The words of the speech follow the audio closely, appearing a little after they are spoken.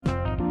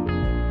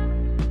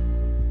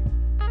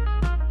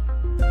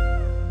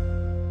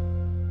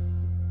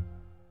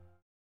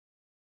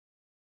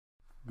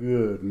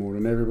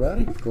morning,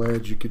 everybody.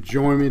 Glad you could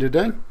join me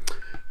today.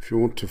 If you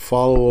want to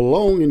follow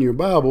along in your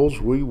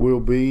Bibles, we will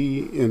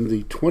be in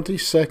the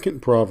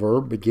 22nd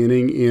proverb,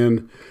 beginning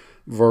in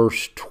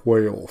verse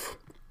 12.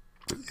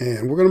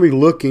 And we're going to be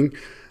looking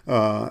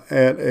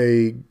at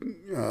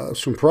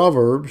some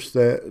proverbs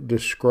that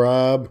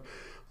describe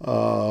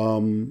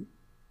a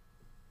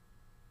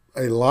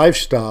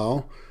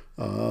lifestyle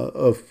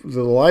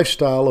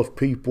of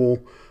people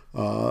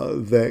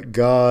that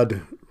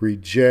God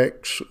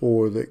rejects,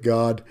 or that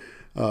God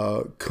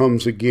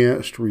comes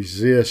against,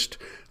 resist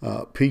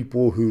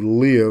people who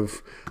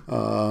live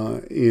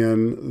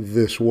in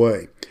this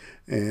way.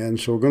 And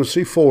so we're going to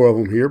see four of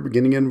them here,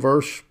 beginning in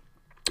verse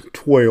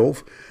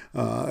 12.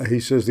 He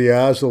says, "The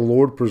eyes of the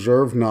Lord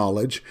preserve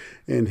knowledge,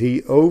 and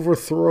he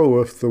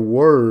overthroweth the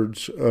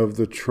words of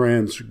the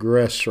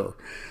transgressor."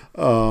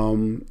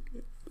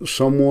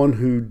 Someone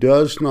who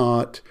does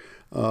not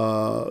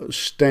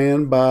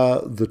stand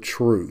by the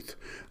truth.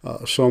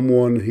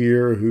 Someone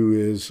here who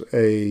is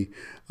a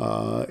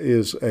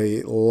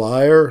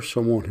liar,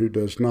 someone who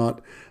does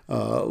not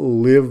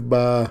live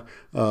by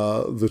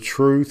the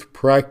truth,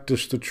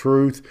 practice the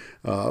truth,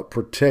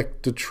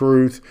 protect the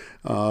truth.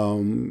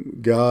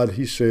 God,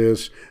 he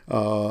says,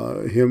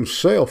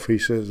 himself, he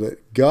says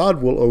that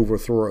God will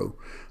overthrow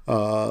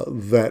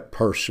that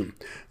person.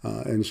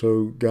 And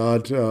so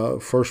God,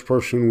 first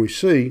person we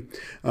see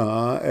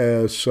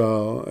as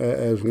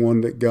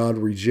one that God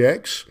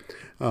rejects,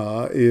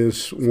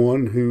 is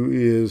one who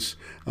is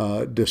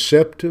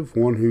deceptive,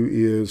 one who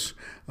is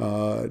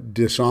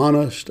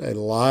dishonest, a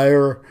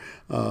liar.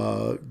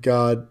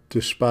 God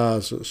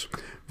despises.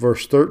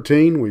 Verse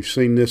 13, we've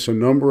seen this a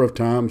number of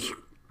times.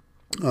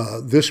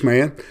 This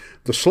man,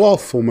 the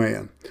slothful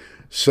man,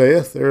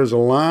 saith, "There is a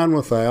lion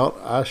without,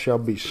 I shall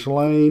be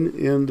slain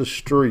in the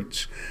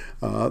streets."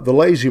 The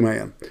lazy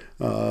man,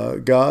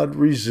 God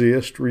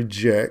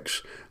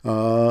rejects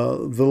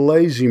the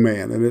lazy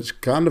man. And it's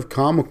kind of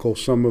comical,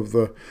 some of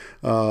the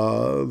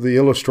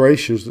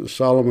illustrations that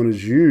Solomon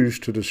has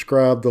used to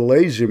describe the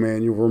lazy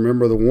man. You'll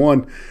remember the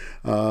one,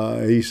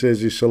 he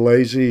says he's so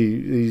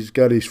lazy, he's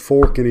got his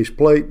fork in his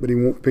plate, but he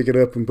won't pick it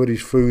up and put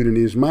his food in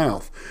his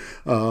mouth.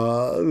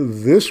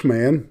 This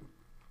man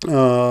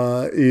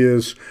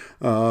is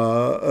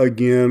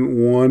again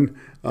one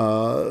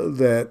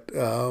that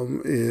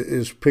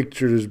is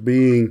pictured as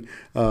being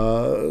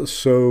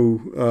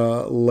so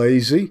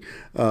lazy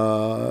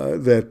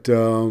that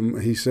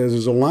he says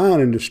there's a lion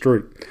in the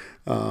street.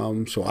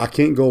 So I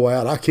can't go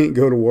out. I can't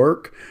go to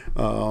work.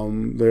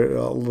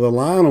 The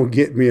lion will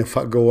get me if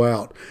I go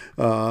out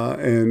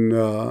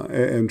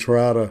and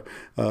try to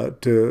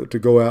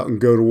go out and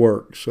go to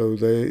work. So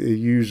he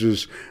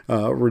uses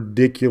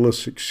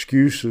ridiculous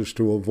excuses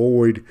to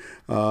avoid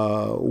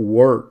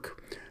work.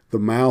 The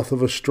mouth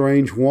of a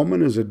strange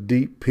woman is a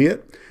deep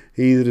pit.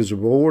 He that is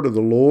abhorred of the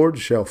Lord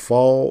shall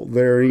fall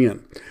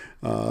therein.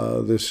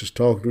 This is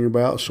talking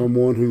about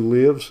someone who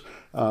lives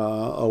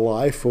a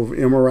life of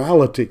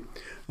immorality.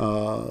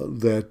 And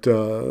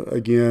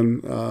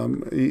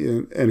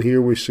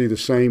here we see the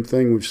same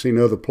thing we've seen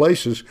other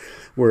places,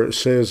 where it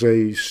says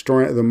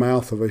the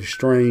mouth of a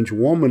strange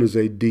woman is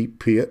a deep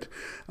pit.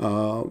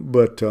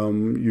 But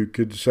you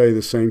could say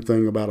the same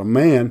thing about a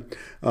man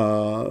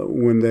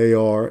when they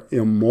are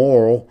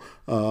immoral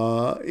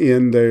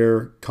in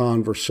their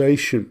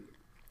conversation.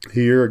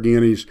 Here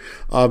again, he's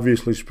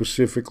obviously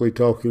specifically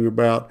talking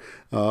about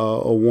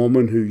a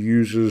woman who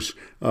uses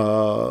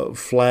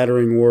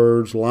flattering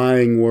words,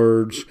 lying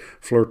words,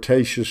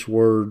 flirtatious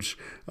words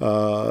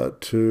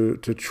to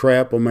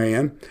trap a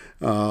man.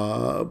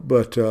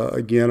 But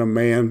again, a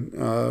man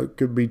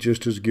could be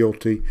just as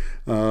guilty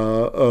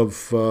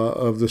of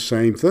the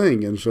same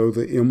thing. And so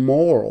the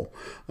immoral,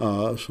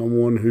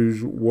 someone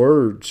whose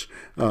words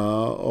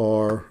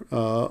are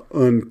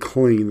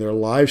unclean, their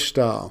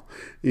lifestyle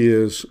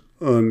is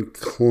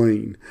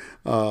unclean.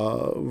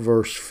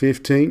 Verse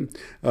 15,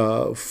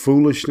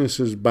 foolishness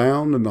is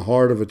bound in the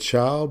heart of a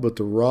child, but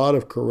the rod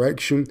of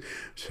correction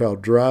shall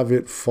drive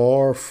it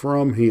far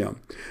from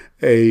him.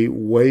 A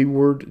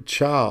wayward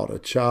child, a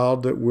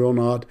child that will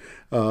not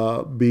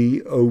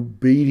be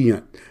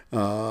obedient,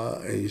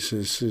 he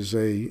says is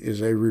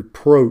a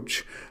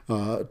reproach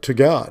to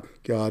God.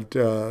 God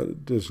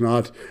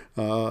doesn't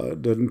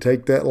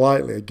take that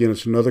lightly. Again,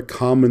 it's another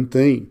common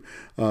theme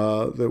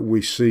that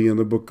we see in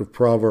the book of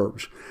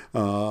Proverbs,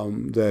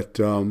 it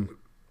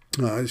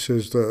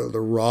says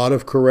the rod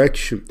of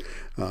correction.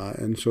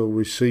 And so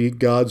we see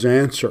God's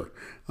answer.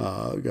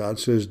 God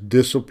says,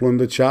 discipline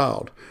the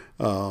child.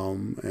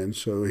 And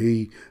so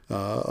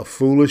a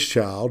foolish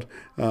child.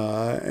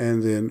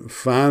 And then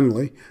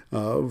finally,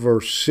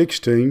 verse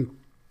 16,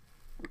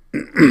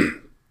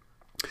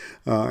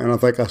 and I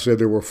think I said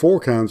there were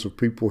four kinds of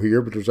people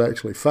here, but there's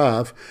actually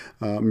five,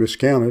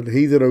 miscounted.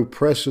 He that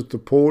oppresseth the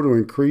poor to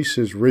increase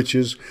his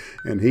riches,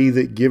 and he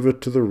that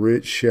giveth to the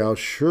rich shall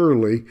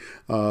surely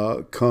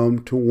come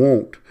to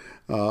want.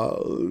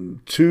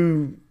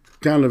 Two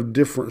kind of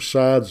different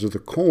sides of the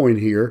coin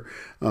here.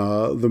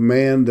 The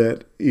man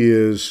that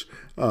is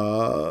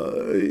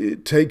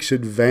it takes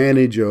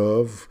advantage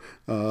of,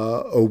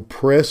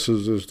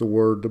 oppresses is the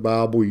word the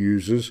Bible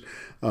uses,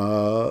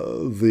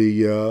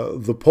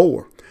 the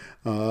poor.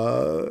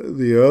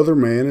 The other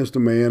man is the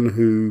man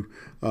who,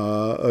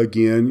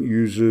 again,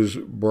 uses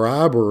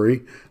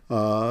bribery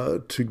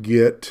to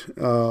get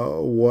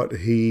what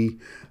he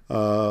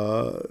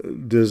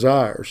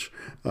desires.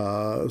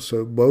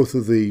 So both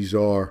of these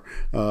are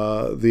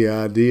the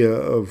idea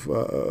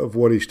of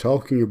what he's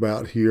talking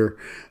about here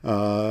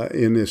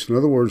in this. In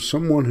other words,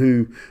 someone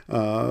who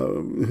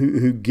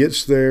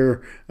gets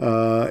their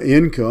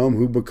income,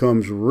 who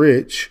becomes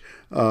rich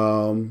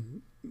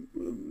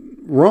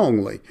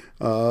wrongly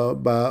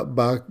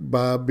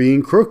by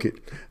being crooked,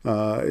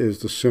 is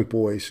the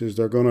simple way. He says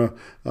they're going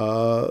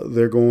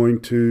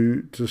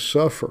to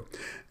suffer.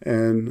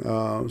 And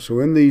so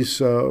in these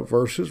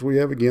verses, we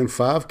have, again,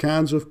 5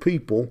 kinds of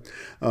people: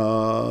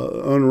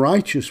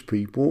 unrighteous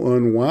people,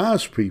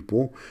 unwise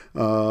people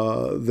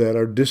that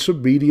are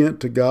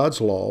disobedient to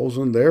God's laws,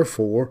 and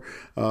therefore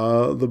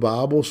the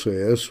Bible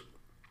says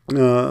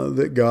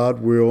that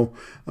God will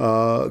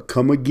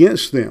come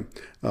against them,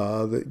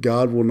 that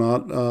God will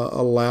not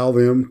allow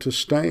them to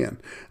stand.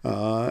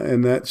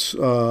 And that's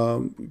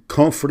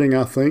comforting,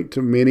 I think,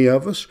 to many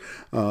of us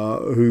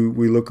who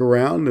we look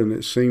around, and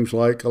it seems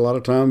like a lot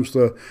of times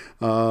the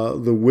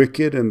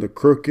wicked and the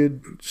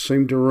crooked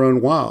seem to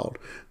run wild.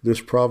 This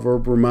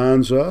proverb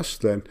reminds us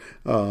that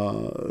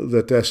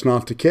that's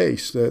not the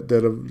case, that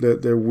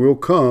there will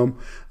come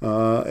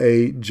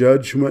a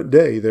judgment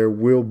day. There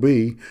will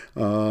be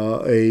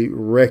a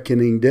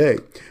reckoning day.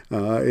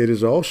 It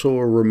is also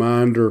a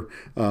reminder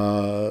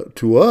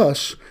to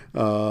us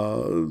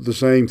the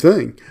same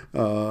thing,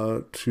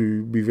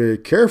 to be very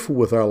careful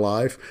with our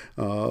life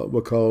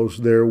because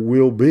there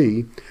will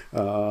be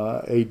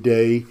a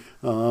day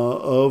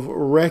of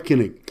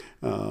reckoning.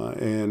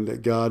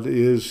 And God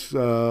is,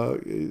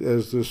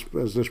 as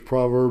this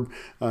proverb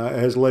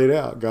has laid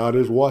out, God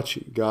is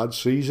watching. God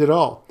sees it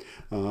all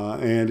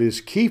and is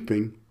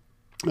keeping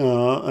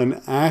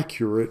an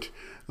accurate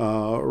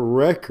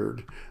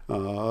record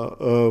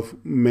of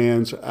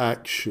man's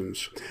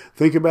actions.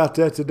 Think about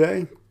that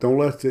today. Don't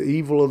let the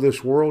evil of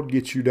this world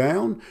get you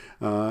down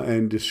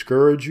and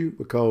discourage you,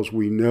 because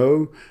we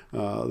know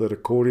that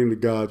according to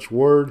God's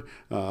word,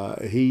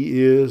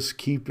 He is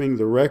keeping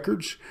the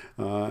records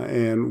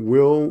and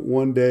will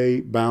one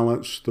day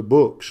balance the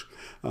books.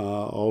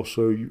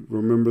 Also, you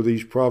remember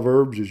these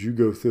proverbs as you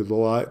go through the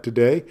light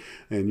today,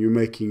 and you're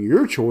making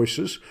your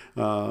choices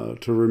to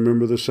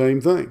remember the same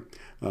thing,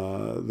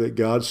 that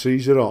God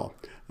sees it all.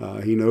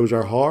 He knows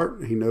our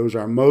heart. He knows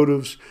our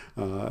motives.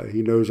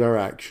 He knows our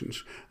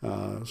actions.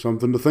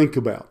 Something to think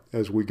about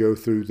as we go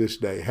through this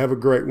day. Have a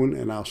great one,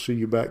 and I'll see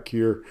you back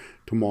here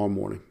tomorrow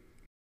morning.